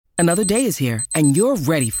Another day is here, and you're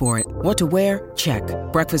ready for it. What to wear? Check.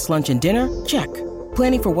 Breakfast, lunch, and dinner? Check.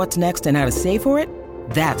 Planning for what's next and how to save for it?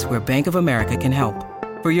 That's where Bank of America can help.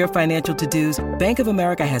 For your financial to-dos, Bank of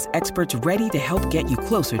America has experts ready to help get you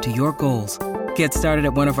closer to your goals. Get started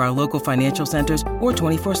at one of our local financial centers or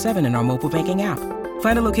 24/7 in our mobile banking app.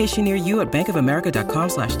 Find a location near you at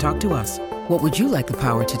bankofamerica.com/talktous. What would you like the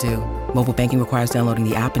power to do? Mobile banking requires downloading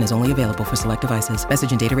the app and is only available for select devices.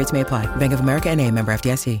 Message and data rates may apply. Bank of America N.A., member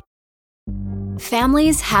FDIC.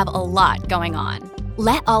 Families have a lot going on.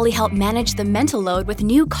 Let Ollie help manage the mental load with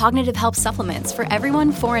new cognitive help supplements for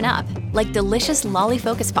everyone 4 and up, like delicious Lolly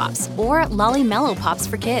Focus Pops or Lolly Mellow Pops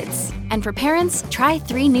for kids. And for parents, try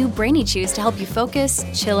 3 new Brainy Chews to help you focus,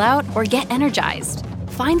 chill out, or get energized.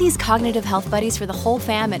 Find these cognitive health buddies for the whole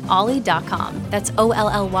fam at ollie.com. That's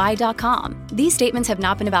OLLY.com. These statements have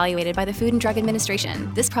not been evaluated by the Food and Drug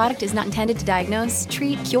Administration. This product is not intended to diagnose,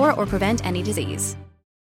 treat, cure, or prevent any disease.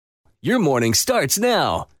 Your morning starts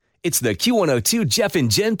now. It's the Q102 Jeff and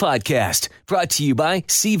Jen podcast, brought to you by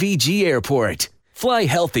CVG Airport. Fly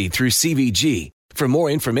healthy through CVG. For more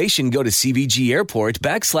information, go to CVG Airport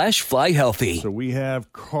 /fly healthy. So we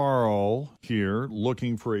have Carl here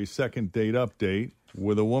looking for a second date update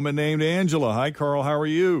with a woman named Angela. Hi, Carl. How are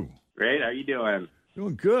you? Great. How you doing?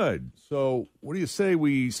 Doing good. So what do you say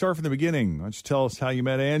we start from the beginning? Why don't you tell us how you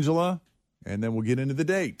met Angela, and then we'll get into the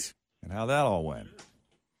date and how that all went.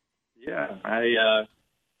 Yeah, I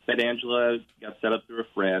met Angela, got set up through a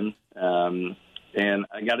friend, and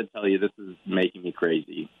I got to tell you, this is making me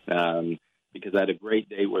crazy because I had a great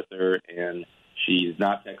date with her, and she's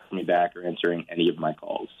not texting me back or answering any of my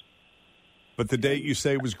calls. But the date you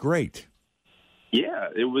say was great. Yeah,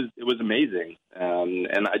 it was amazing,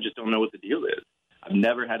 and I just don't know what the deal is. I've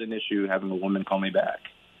never had an issue having a woman call me back.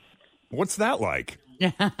 What's that like?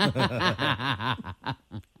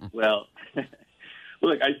 Well,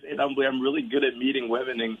 look, I'm really good at meeting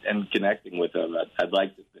women and connecting with them. I'd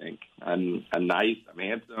like to think I'm nice, I'm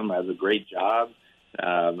handsome, I have a great job,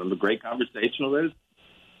 I'm a great conversationalist,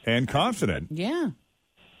 and confident. Yeah.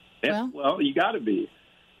 Well, you got to be.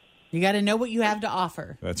 You got to know what you have to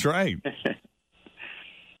offer. That's right.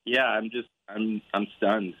 Yeah, I'm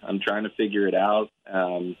stunned. I'm trying to figure it out.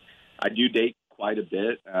 I do date quite a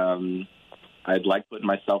bit. I'd like putting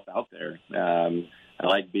myself out there. I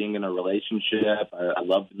like being in a relationship. I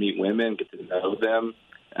love to meet women, get to know them.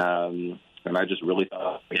 And I just really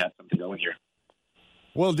thought we had something going here.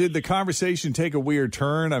 Well, did the conversation take a weird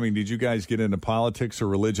turn? I mean, did you guys get into politics or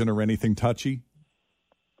religion or anything touchy?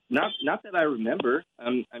 Not that I remember.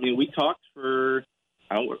 I mean, we talked for,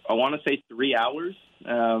 I want to say 3 hours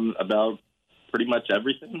about pretty much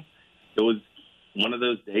everything. It was one of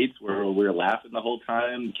those dates where we were laughing the whole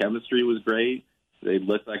time. The chemistry was great. They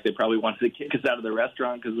looked like they probably wanted to kick us out of the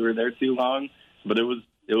restaurant because we were there too long. But it was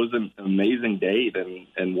an amazing date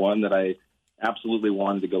and one that I absolutely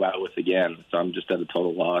wanted to go out with again. So I'm just at a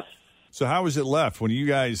total loss. So how was it left? When you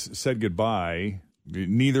guys said goodbye,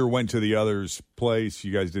 neither went to the other's place.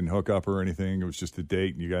 You guys didn't hook up or anything. It was just a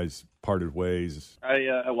date and you guys parted ways.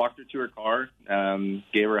 I walked her to her car,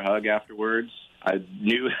 gave her a hug afterwards. I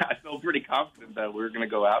felt pretty confident that we were going to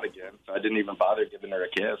go out again. So I didn't even bother giving her a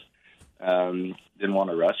kiss. Didn't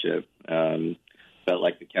want to rush it. Felt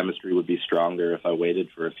like the chemistry would be stronger if I waited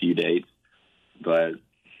for a few dates. But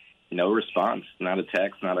no response, not a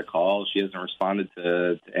text, not a call. She hasn't responded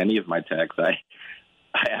to any of my texts. I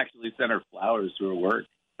actually sent her flowers to her work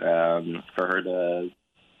for her to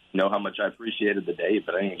know how much I appreciated the date,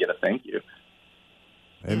 but I didn't get a thank you.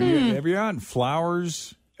 Have you gotten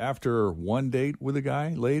flowers after one date with a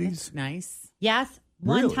guy, ladies? That's nice. Yes.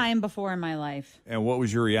 One time before in my life. And what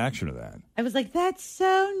was your reaction to that? I was like, that's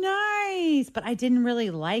so nice. But I didn't really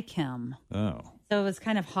like him. Oh. So it was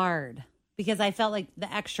kind of hard because I felt like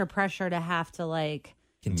the extra pressure to have to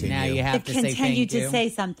continue. Now you have to continue say say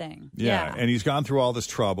something. Yeah. And he's gone through all this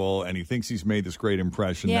trouble and he thinks he's made this great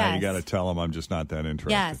impression. Yes. Now you got to tell him I'm just not that interested.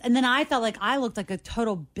 Yes. And then I felt like I looked like a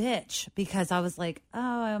total bitch because I was like,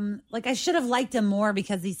 I should have liked him more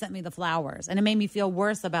because he sent me the flowers. And it made me feel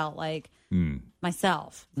worse about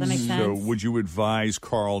myself. Does that make sense? So would you advise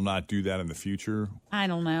Carl not do that in the future? I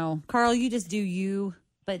don't know. Carl, you just do you,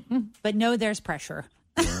 but no, there's pressure.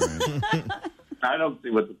 All right. I don't see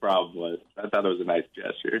what the problem was. I thought it was a nice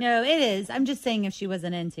gesture. No, it is. I'm just saying if she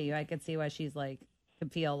wasn't into you, I could see why she's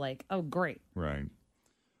could feel like, oh, great. Right.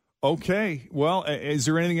 Okay. Well, is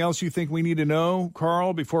there anything else you think we need to know,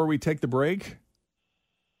 Carl, before we take the break?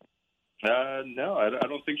 No, I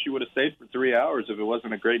don't think she would have stayed for 3 hours if it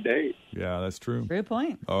wasn't a great date. Yeah, that's true. Good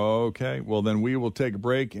point. Okay. Well, then we will take a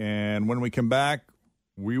break, and when we come back,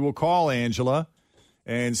 we will call Angela,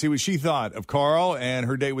 and see what she thought of Carl and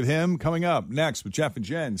her date with him. Coming up next with Jeff and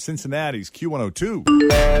Jen, Cincinnati's Q102.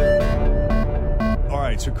 All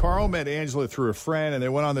right, so Carl met Angela through a friend, and they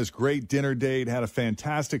went on this great dinner date, had a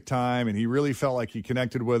fantastic time, and he really felt like he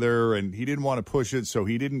connected with her, and he didn't want to push it, so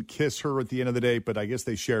he didn't kiss her at the end of the date, but I guess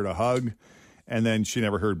they shared a hug, and then she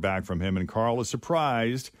never heard back from him, and Carl is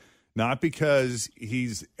surprised, not because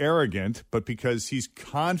he's arrogant, but because he's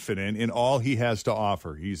confident in all he has to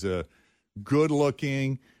offer. He's a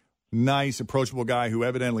good-looking, nice, approachable guy who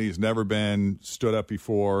evidently has never been stood up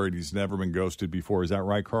before, and he's never been ghosted before. Is that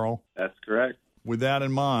right, Carl? That's correct. With that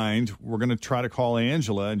in mind, we're going to try to call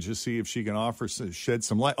Angela and just see if she can shed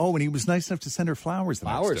some light. Oh, and he was nice enough to send her flowers the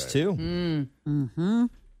next day. Too. Mm-hmm.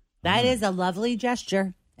 That is a lovely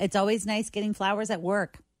gesture. It's always nice getting flowers at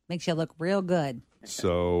work. Makes you look real good.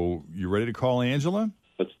 So, you ready to call Angela?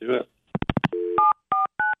 Let's do it.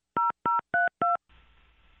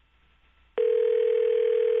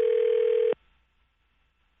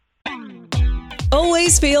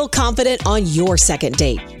 Always feel confident on your second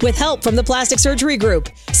date. With help from the Plastic Surgery Group.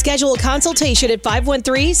 Schedule a consultation at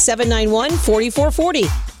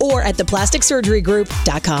 513-791-4440 or at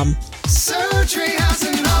theplasticsurgerygroup.com. Surgery has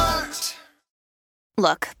an art.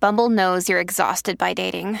 Look, Bumble knows you're exhausted by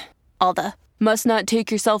dating. All the must not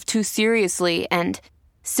take yourself too seriously and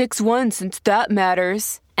 6'1" since that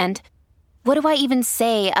matters. And what do I even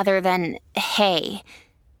say other than hey?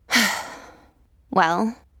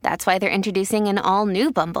 Well, that's why they're introducing an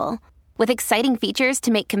all-new Bumble with exciting features to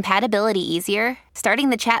make compatibility easier, starting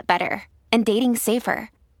the chat better, and dating safer.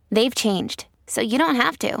 They've changed, so you don't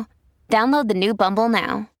have to. Download the new Bumble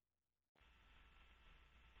now.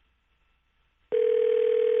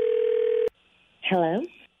 Hello?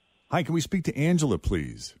 Hi, can we speak to Angela,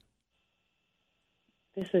 please?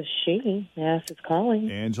 This is she. Yes, it's calling.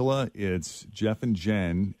 Angela, it's Jeff and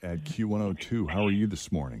Jen at Q102. How are you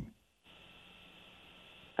this morning?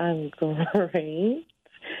 I'm great.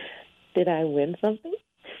 Did I win something?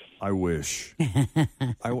 I wish.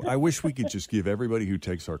 I wish we could just give everybody who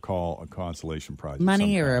takes our call a consolation prize.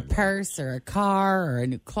 Money or a purse or a car or a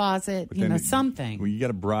new closet, something. When you got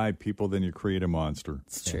to bribe people, then you create a monster.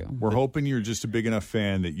 It's true. We're hoping you're just a big enough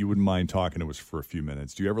fan that you wouldn't mind talking to us for a few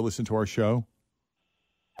minutes. Do you ever listen to our show?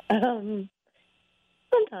 Sometimes.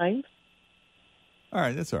 All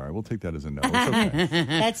right, that's all right. We'll take that as a no. It's okay.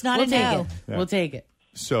 That's not a no. Yeah. We'll take it.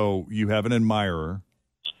 So you have an admirer,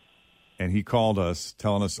 and he called us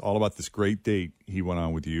telling us all about this great date he went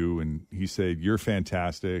on with you, and he said, you're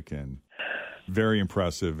fantastic and very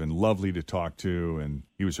impressive and lovely to talk to, and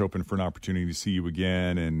he was hoping for an opportunity to see you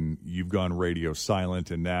again, and you've gone radio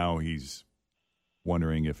silent, and now he's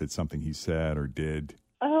wondering if it's something he said or did.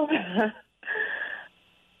 Oh,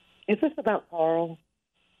 is this about Carl?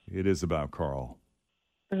 It is about Carl.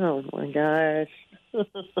 Oh, my gosh.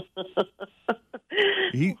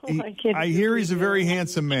 I hear he's a very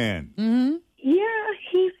handsome man. Mm-hmm. Yeah,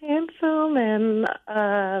 he's handsome and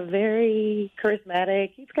very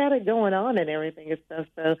charismatic. He's got it going on and everything and stuff.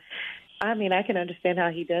 So, I mean, I can understand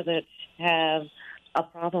how he doesn't have a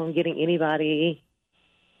problem getting anybody,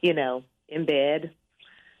 in bed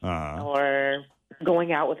or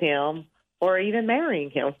going out with him or even marrying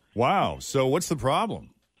him. Wow. So what's the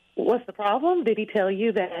problem? What's the problem? Did he tell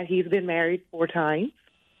you that he's been married 4 times?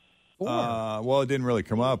 Well, it didn't really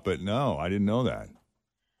come up, but no, I didn't know that.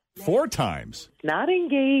 4 times? Not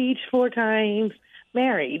engaged 4 times,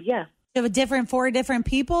 married, yeah. To 4 different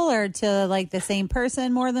people or to like the same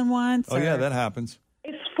person more than once? Oh, yeah, that happens.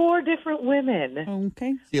 It's 4 different women. Okay.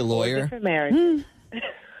 Is he a lawyer? 4 different marriages.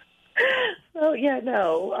 So, yeah,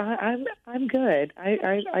 no, I'm good.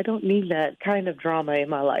 I don't need that kind of drama in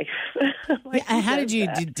my life. How did you,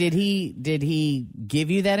 did he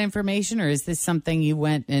give you that information, or is this something you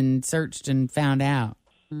went and searched and found out?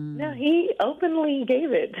 No, he openly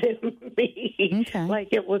gave it to me. Okay. Like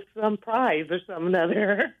it was some prize or some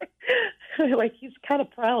other. Like he's kind of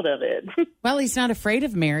proud of it. Well, he's not afraid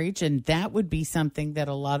of marriage, and that would be something that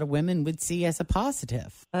a lot of women would see as a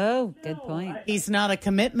positive. Oh, good point. He's not a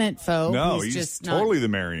commitment phobe. No, he's just not... totally the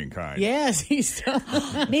marrying kind. Yes, he's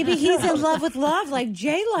Maybe he's in love with love like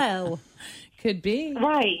J-Lo. Could be.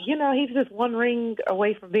 Right. He's just one ring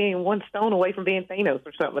away from being one stone away from being Thanos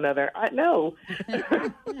or something or other. I know.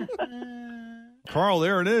 Carl,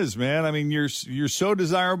 there it is, man. I mean, you're so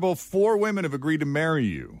desirable. 4 women have agreed to marry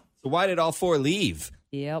you. So why did all 4 leave?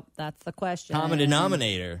 Yep, that's the question. Common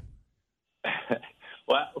denominator.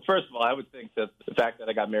 Well, first of all, I would think that the fact that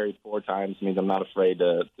I got married 4 times means I'm not afraid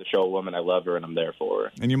to show a woman I love her and I'm there for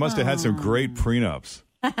her. And you must have had some great prenups.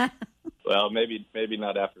 Well, maybe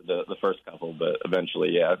not after the first couple, but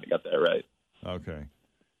eventually, yeah, I got that right. Okay.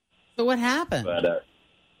 So what happened? But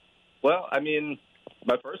Well, I mean,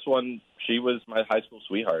 my first one, she was my high school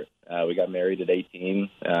sweetheart. We got married at 18,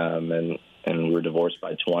 and we were divorced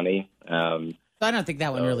by 20. So I don't think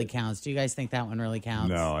that one really counts. Do you guys think that one really counts?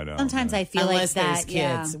 No, I don't. Sometimes I feel Unless like there's that.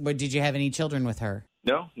 Yeah. kids. But did you have any children with her?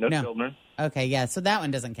 No children. Okay, yeah. So that one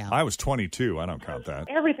doesn't count. I was 22. I don't count that.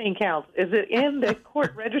 Everything counts. Is it in the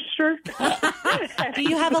court register? Do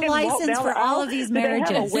you have a license for all of these marriages?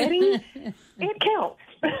 Do they have a wedding? It counts.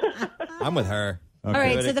 I'm with her. Okay. All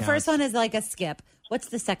right, But so it the first counts. one is like a skip. What's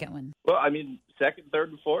the second one? Well, I mean, second, third,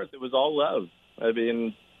 and fourth, it was all love. I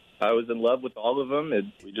mean, I was in love with all of them.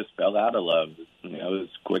 We just fell out of love, as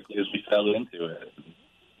quickly as we fell into it.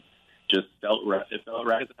 Just felt right. It felt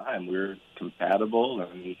right at the time. We were compatible,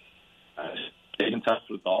 and I stayed in touch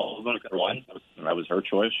with all of them except one. That was her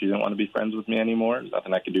choice. She didn't want to be friends with me anymore. There's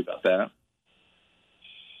nothing I could do about that.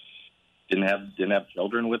 Didn't have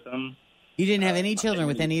children with them. You didn't have any children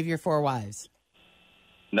with any of your 4 wives?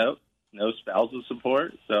 Nope. No spousal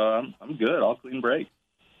support. So I'm good. All clean break.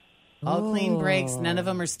 All clean breaks. None of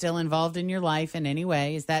them are still involved in your life in any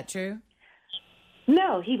way. Is that true?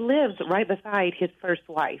 No, he lives right beside his first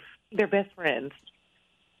wife. They're best friends.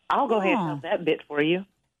 I'll go ahead and tell that bit for you.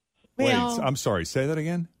 Wait, I'm sorry. Say that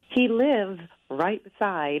again? He lives right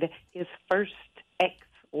beside his first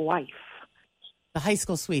ex-wife. The high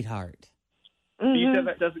school sweetheart. You said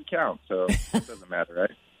that doesn't count, so it doesn't matter,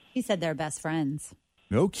 right? He said they're best friends.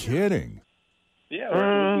 No kidding. Yeah,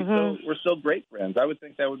 we're still great friends. I would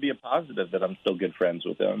think that would be a positive that I'm still good friends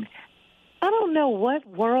with them. I don't know what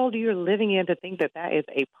world you're living in to think that is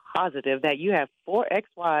a positive, that you have 4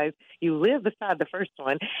 ex-wives, you live beside the first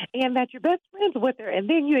one, and that you're best friends with her, and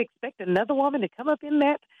then you expect another woman to come up in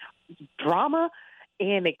that drama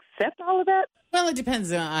and accept all of that? Well, it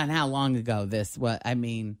depends on how long ago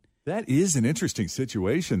That is an interesting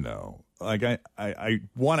situation, though. Like, I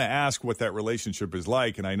want to ask what that relationship is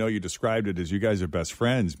like, and I know you described it as you guys are best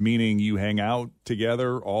friends, meaning you hang out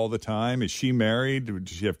together all the time. Is she married?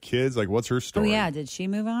 Does she have kids? Like, what's her story? Oh, yeah. Did she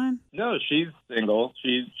move on? No, she's single.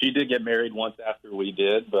 She did get married once after we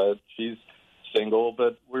did, but she's single,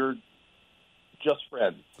 but we're just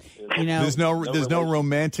friends. There's no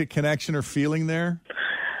romantic connection or feeling there?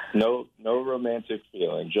 No romantic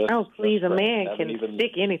feeling. Just please, a man friends. can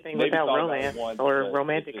stick anything without romance or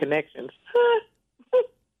romantic connections.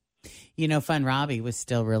 Fun Robbie was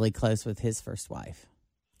still really close with his first wife.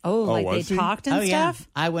 Oh, like they talked and stuff?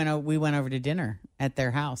 Yeah. We went over to dinner at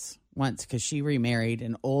their house once because she remarried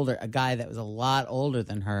a guy that was a lot older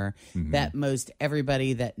than her, that most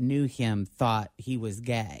everybody that knew him thought he was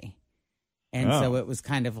gay. And so it was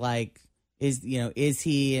kind of like, is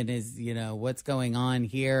he, and is, what's going on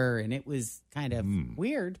here? And it was kind of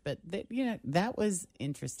weird, but that was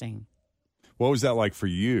interesting. What was that like for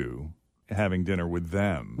you, having dinner with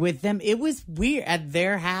them? With them, it was weird at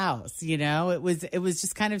their house. It was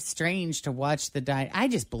just kind of strange to watch I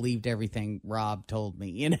just believed everything Rob told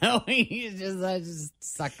me. I just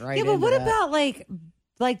sucked right in. Yeah, but what about like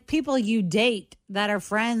people you date that are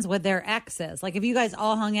friends with their exes? Like if you guys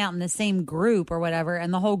all hung out in the same group or whatever,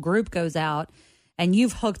 and the whole group goes out, and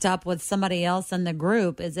you've hooked up with somebody else in the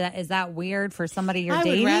group, is that weird for somebody you're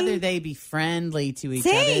dating? I would rather they be friendly to each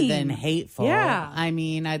other than hateful. Yeah. I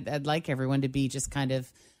mean, I'd like everyone to be just kind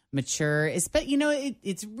of mature. But,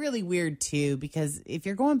 it's really weird, too, because if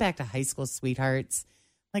you're going back to high school sweethearts,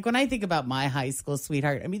 like when I think about my high school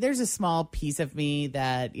sweetheart, I mean, there's a small piece of me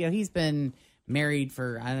that, he's been married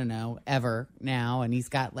for, I don't know, ever now, and he's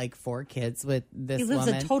got like 4 kids with this woman.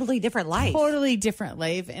 He lives a totally different life. Totally different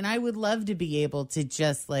life. And I would love to be able to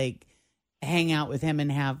just like hang out with him and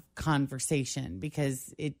have conversation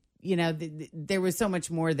because there was so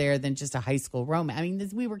much more there than just a high school romance. I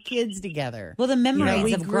mean, we were kids together. Well, the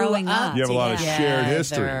memories of growing up. You have a lot of shared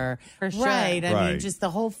history. For sure. Right. I mean, just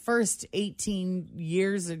the whole first 18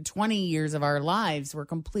 years or 20 years of our lives were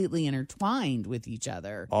completely intertwined with each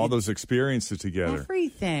other. All those experiences together.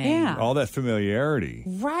 Everything. Yeah. All that familiarity.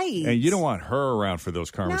 Right. And you don't want her around for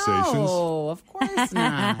those conversations. No, of course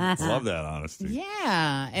not. Love that honesty.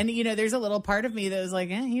 Yeah. And, there's a little part of me that was like,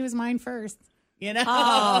 he was mine first.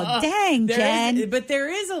 Oh, dang, Jen. But there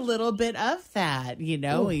is a little bit of that,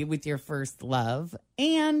 with your first love.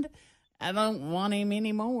 And I don't want him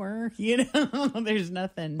anymore. There's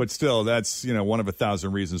nothing. But still, that's, one of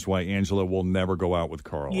 1,000 reasons why Angela will never go out with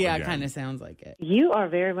Carl. Yeah, again. it kind of sounds like it. You are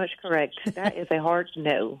very much correct. That is a hard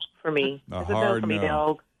no for me. A It's hard no for me, no.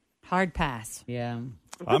 dog. Hard pass. Yeah.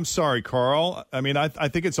 I'm sorry, Carl. I mean, I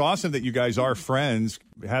think it's awesome that you guys are friends.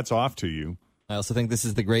 Hats off to you. I also think this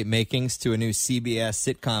is the great makings to a new CBS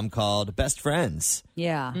sitcom called Best Friends.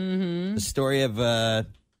 Yeah. The story of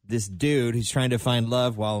this dude who's trying to find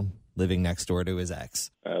love while living next door to his ex.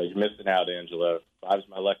 You're missing out, Angela. 5's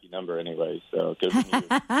my lucky number anyway, so good for you.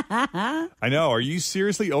 I know. Are you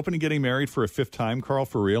seriously open to getting married for a 5th time, Carl,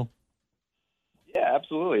 for real? Yeah,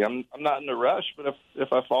 absolutely. I'm not in a rush, but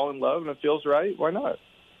if I fall in love and it feels right, why not?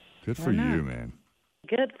 Good for you, man.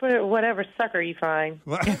 Good for whatever sucker you find.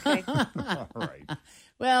 Okay. All right.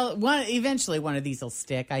 Well, eventually one of these will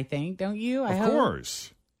stick, I think, don't you? Of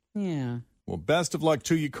course. Yeah. Well, best of luck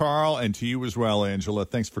to you, Carl, and to you as well, Angela.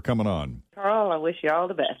 Thanks for coming on. Carl, I wish you all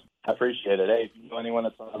the best. I appreciate it. Hey, if you know anyone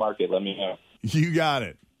that's on the market, let me know. You got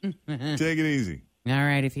it. Take it easy. All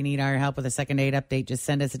right. If you need our help with a second date update, just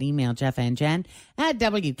send us an email, Jeff and Jen at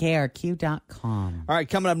WKRQ.com. All right,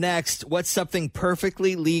 coming up next, what's something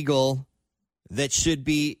perfectly legal that should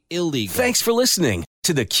be illegal? Thanks for listening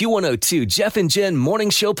to the Q102 Jeff and Jen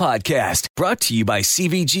Morning Show podcast, brought to you by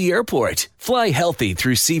CVG Airport. Fly healthy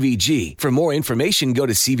through CVG. For more information, go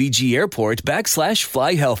to CVG Airport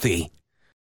 /fly healthy.